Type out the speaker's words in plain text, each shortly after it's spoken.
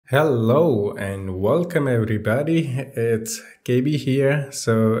Hello and welcome everybody. It's KB here.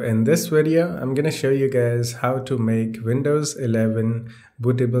 So in this video, I'm going to show you guys how to make Windows 11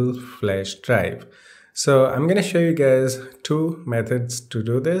 bootable flash drive. So I'm going to show you guys two methods to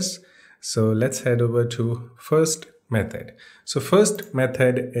do this. So let's head over to first method. So first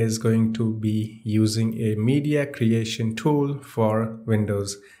method is going to be using a media creation tool for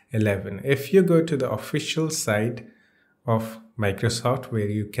Windows 11. If you go to the official site of Microsoft where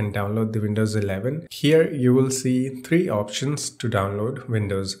you can download the Windows 11. Here you will see three options to download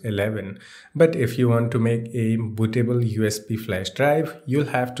Windows 11. But if you want to make a bootable USB flash drive, you'll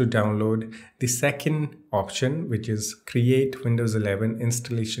have to download the second option, which is Create Windows 11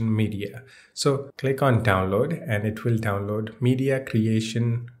 Installation Media. So click on download and it will download Media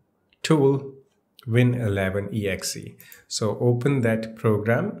Creation Tool Win11exe. So open that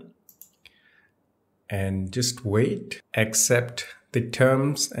program and just wait, accept the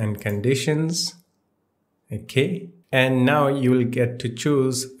terms and conditions. Okay. And now you will get to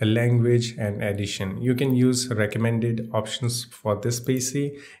choose a language and edition. You can use recommended options for this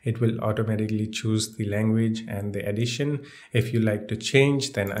PC. It will automatically choose the language and the edition. If you like to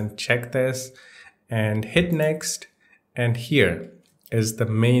change, then uncheck this and hit next. And here is the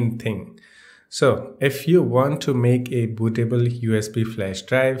main thing. So if you want to make a bootable USB flash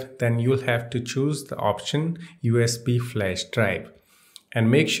drive, then you'll have to choose the option USB flash drive and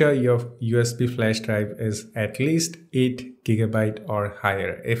make sure your USB flash drive is at least 8 GB or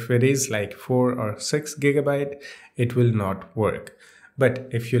higher. If it is like 4 or 6 GB, it will not work. But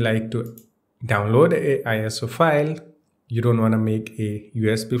if you like to download a ISO file, you don't want to make a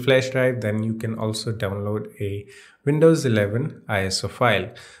USB flash drive, then you can also download a Windows 11 ISO file.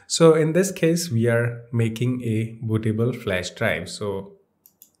 So in this case, we are making a bootable flash drive. So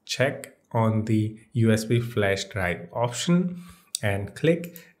check on the USB flash drive option and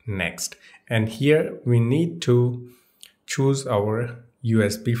click next. And here we need to choose our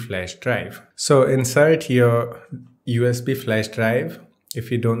USB flash drive. So insert your USB flash drive.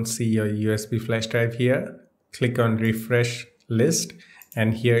 If you don't see your USB flash drive here, click on refresh list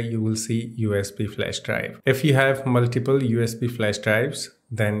and here you will see USB flash drive. If you have multiple USB flash drives,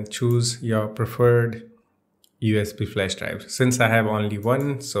 then choose your preferred USB flash drive. Since I have only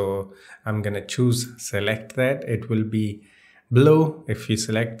one, so I'm gonna choose select that. It will be below if you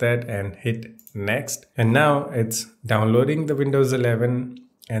select that and hit next. And now it's downloading the Windows 11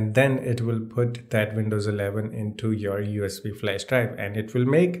 and then it will put that Windows 11 into your USB flash drive and it will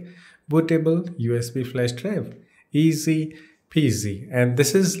make bootable USB flash drive. Easy peasy. And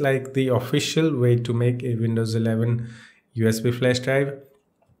this is like the official way to make a Windows 11 USB flash drive.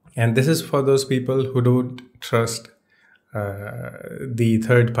 And this is for those people who don't trust the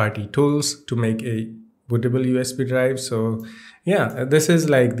third-party tools to make a bootable USB drive. So yeah, this is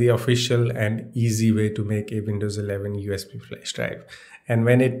like the official and easy way to make a Windows 11 USB flash drive. And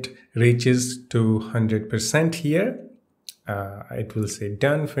when it reaches to 100% here, it will say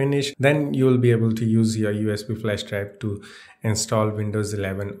done, finish. Then you will be able to use your USB flash drive to install Windows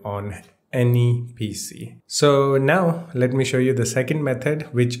 11 on any PC. So now let me show you the second method,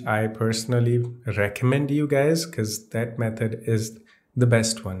 which I personally recommend you guys because that method is the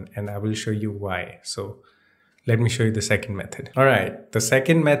best one and I will show you why. So let me show you the second method. All right, the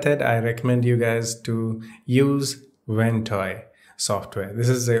second method I recommend you guys to use Ventoy software. This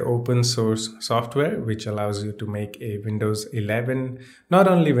is an open source software which allows you to make a Windows 11, not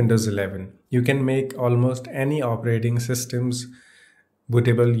only Windows 11, you can make almost any operating system's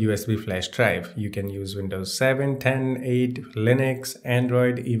bootable USB flash drive. You can use Windows 7, 10, 8, Linux,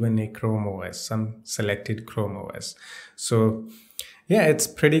 Android, even a Chrome OS, some selected Chrome OS. So yeah, it's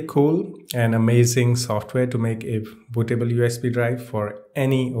pretty cool and amazing software to make a bootable USB drive for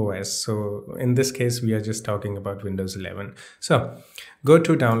any OS. So in this case, we are just talking about Windows 11. So go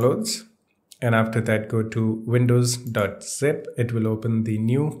to downloads and after that go to windows.zip. It will open the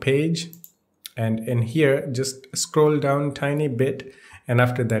new page and in here just scroll down tiny bit and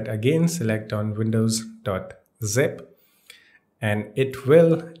after that again select on windows.zip and it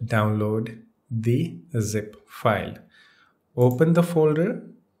will download the zip file. Open the folder.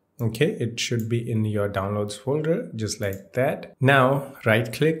 Okay, it should be in your downloads folder, just like that. Now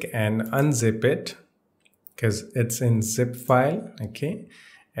right click and unzip it because it's in zip file. Okay,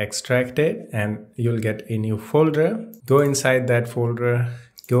 extract it and you'll get a new folder. Go inside that folder,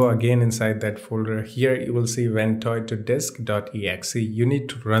 go again inside that folder. Here you will see ventoy to disk.exe. You need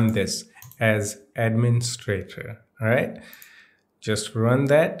to run this as administrator. All right, just run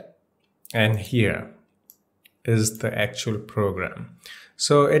that and here is the actual program.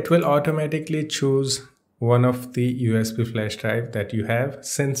 So it will automatically choose one of the USB flash drive that you have.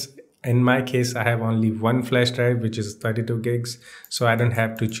 Since in my case, I have only one flash drive, which is 32 gigs, so I don't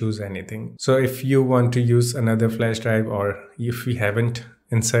have to choose anything. So if you want to use another flash drive, or if you haven't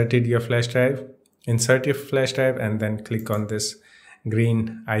inserted your flash drive, insert your flash drive and then click on this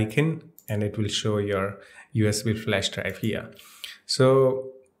green icon and it will show your USB flash drive here.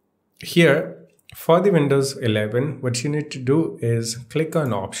 So here for the Windows 11, what you need to do is click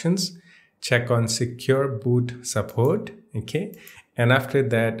on options, check on secure boot support, okay, and after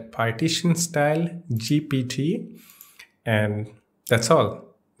that partition style GPT, and that's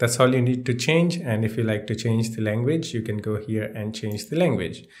all you need to change. And if you like to change the language, you can go here and change the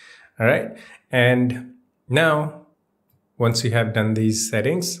language. All right, and now once you have done these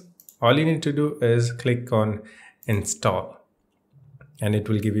settings, all you need to do is click on install and it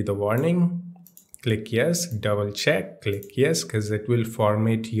will give you the warning. Click yes, double check, click yes, because it will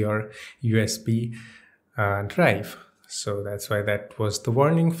format your USB drive. So that's why that was the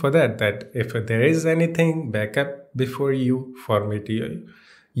warning for that if there is anything, backup before you format your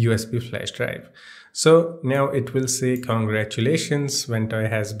USB flash drive. So now it will say congratulations, Ventoy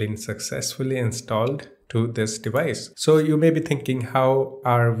has been successfully installed to this device. So you may be thinking, how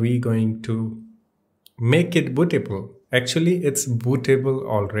are we going to make it bootable? Actually, it's bootable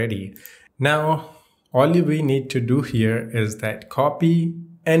already. Now, all we need to do here is that copy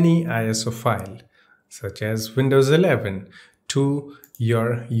any ISO file, such as Windows 11, to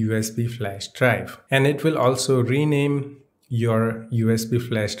your USB flash drive. And it will also rename your USB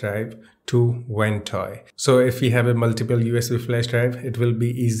flash drive to Ventoy. So if you have a multiple USB flash drive, it will be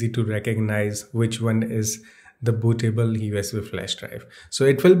easy to recognize which one is the bootable USB flash drive. So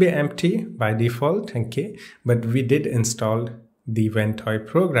it will be empty by default, okay, but we did install the Ventoy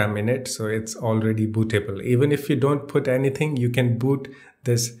program in it, so it's already bootable. Even if you don't put anything, you can boot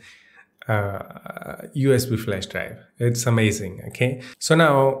this USB flash drive. It's amazing, okay? So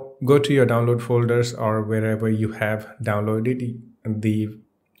now go to your download folders or wherever you have downloaded the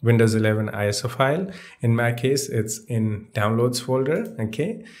Windows 11 ISO file. In my case, it's in downloads folder,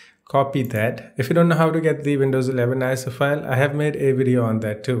 okay? Copy that. If you don't know how to get the Windows 11 ISO file, I have made a video on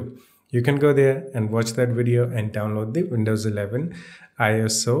that too. You can go there and watch that video and download the Windows 11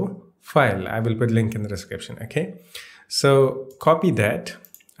 ISO file. I will put a link in the description, okay? So copy that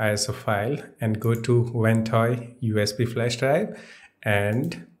ISO file and go to Ventoy USB flash drive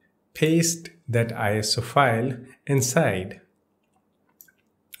and paste that ISO file inside.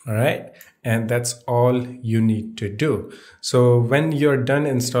 All right, and that's all you need to do. So when you're done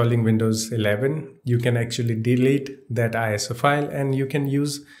installing Windows 11, you can actually delete that ISO file and you can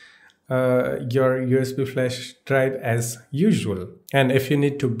use your USB flash drive as usual. And if you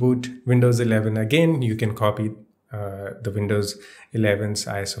need to boot Windows 11 again, you can copy the Windows 11's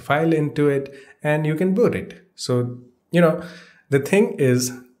ISO file into it and you can boot it. So, you know, the thing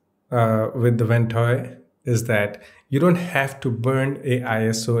is with the Ventoy is that you don't have to burn a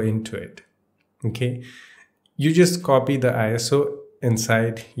ISO into it, okay? You just copy the ISO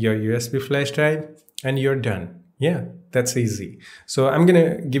inside your USB flash drive and you're done. Yeah, that's easy. So I'm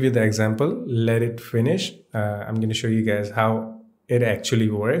gonna give you the example, let it finish. I'm gonna show you guys how it actually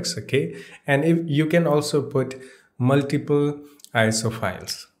works, okay? And if you can also put multiple ISO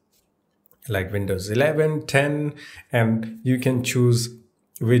files like Windows 11, 10, and you can choose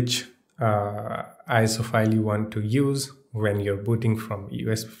which ISO file you want to use when you're booting from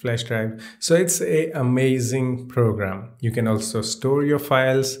USB flash drive. So it's an amazing program. You can also store your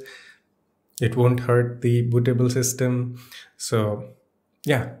files. It won't hurt the bootable system. So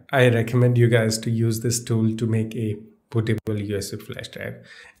yeah, I recommend you guys to use this tool to make a bootable USB flash drive.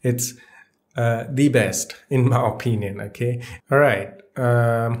 It's the best in my opinion, okay? All right,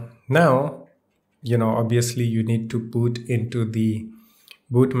 now, you know, obviously you need to boot into the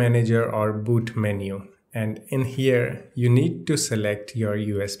boot manager or boot menu. And in here, you need to select your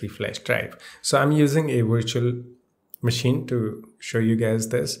USB flash drive. So I'm using a virtual machine to show you guys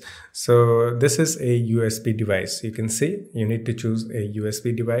this. So this is a USB device. You can see you need to choose a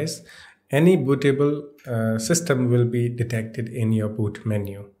USB device. Any bootable system will be detected in your boot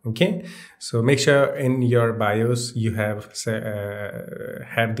menu. Okay, so make sure in your BIOS you have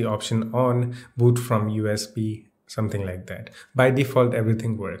the option on boot from USB, something like that. By default,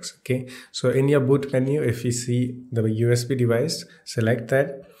 everything works. Okay, so in your boot menu, if you see the USB device, select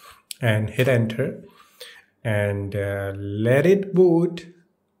that and hit enter and let it boot.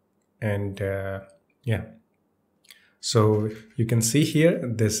 And yeah, so you can see here,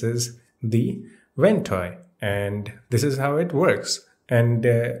 this is the Ventoy and this is how it works. And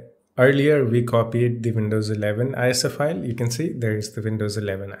Earlier, we copied the Windows 11 ISO file. You can see there is the Windows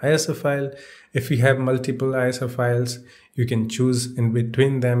 11 ISO file. If you have multiple ISO files, you can choose in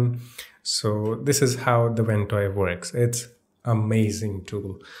between them. So this is how the Ventoy works. It's amazing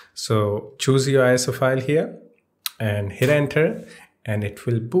tool. So choose your ISO file here and hit enter, and it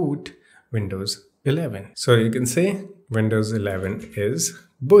will boot Windows 11. So you can see Windows 11 is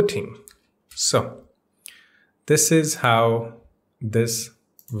booting. So this is how this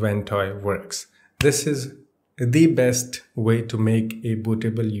Ventoy works. This is the best way to make a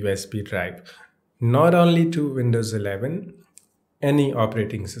bootable USB drive, not only to Windows 11, any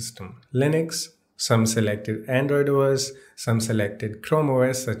operating system, Linux, some selected Android OS, some selected Chrome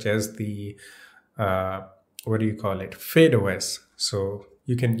OS, such as the, Fade OS. So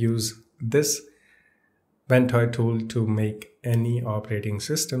you can use this Ventoy tool to make any operating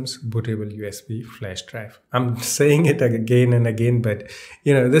system's bootable USB flash drive. I'm saying it again and again, but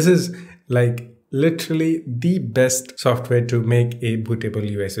this is like literally the best software to make a bootable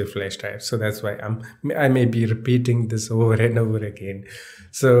USB flash drive. So that's why I may be repeating this over and over again.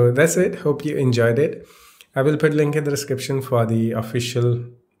 So that's it. Hope you enjoyed it. I will put a link in the description for the official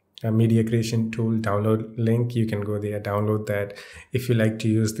media creation tool download link. You can go there, download that. If you like to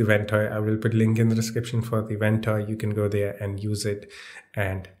use the Ventoy, I will put a link in the description for the Ventoy. You can go there and use it.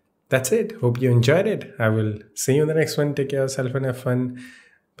 And that's it. Hope you enjoyed it. I will see you in the next one. Take care of yourself and have fun.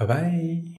 Bye-bye.